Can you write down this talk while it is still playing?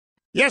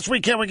Yes,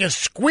 we can. We can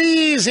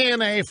squeeze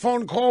in a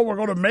phone call. We're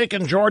going to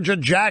Macon, Georgia.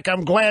 Jack,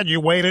 I'm glad you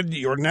waited.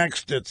 You're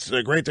next. It's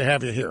great to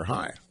have you here.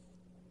 Hi.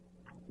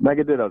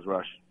 Mega dittos,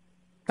 Rush.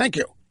 Thank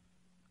you.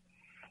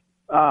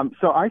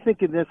 So I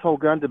think in this whole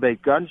gun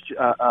debate, Trump's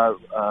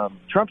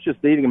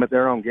just beating them at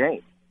their own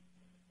game.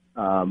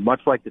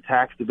 Much like the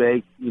tax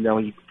debate, he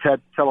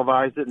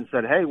televised it and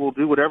said, hey, we'll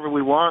do whatever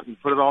we want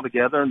and put it all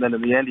together. And then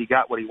in the end, he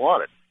got what he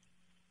wanted.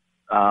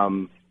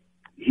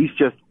 He's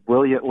just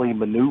brilliantly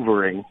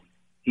maneuvering.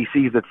 He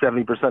sees that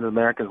 70% of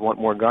Americans want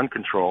more gun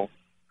control.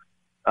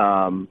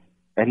 And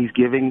he's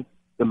giving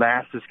the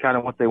masses kind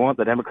of what they want,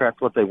 the Democrats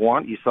what they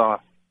want. You saw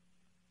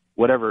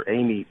whatever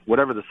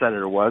the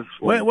senator was.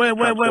 Wait.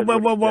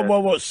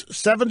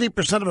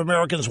 70% of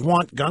Americans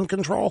want gun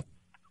control?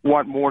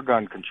 Want more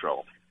gun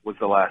control was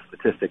the last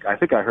statistic. I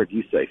think I heard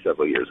you say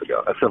several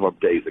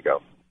days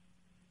ago.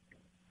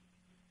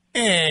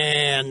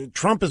 And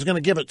Trump is going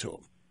to give it to him.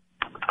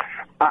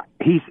 I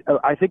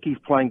think he's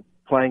playing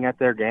at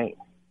their game.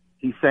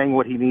 He's saying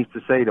what he needs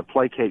to say to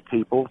placate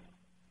people.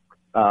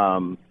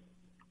 And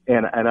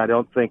I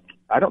don't think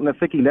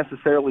he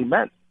necessarily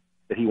meant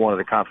that he wanted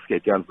to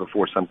confiscate guns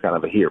before some kind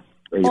of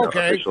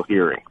official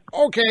hearing.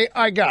 Okay,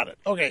 I got it.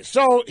 Okay,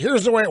 so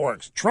here's the way it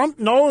works. Trump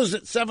knows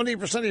that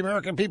 70% of the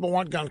American people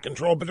want gun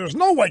control, but there's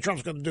no way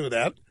Trump's going to do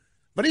that.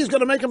 But he's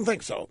going to make them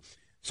think so.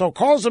 So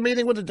calls a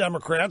meeting with the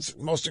Democrats,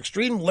 most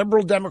extreme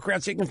liberal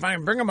Democrats he can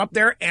find, bring them up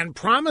there and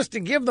promise to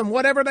give them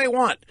whatever they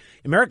want.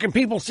 American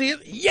people see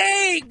it,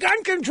 yay,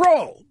 gun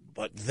control.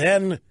 But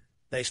then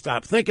they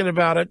stop thinking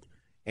about it.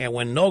 And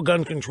when no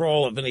gun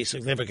control of any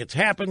significance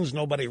happens,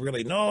 nobody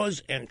really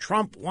knows. And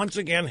Trump, once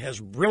again, has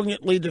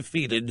brilliantly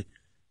defeated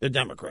the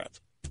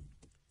Democrats.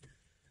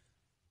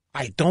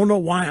 I don't know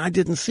why I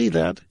didn't see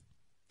that.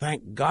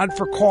 Thank God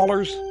for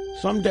callers.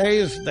 Some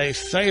days they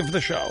save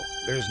the show.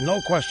 There's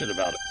no question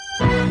about it.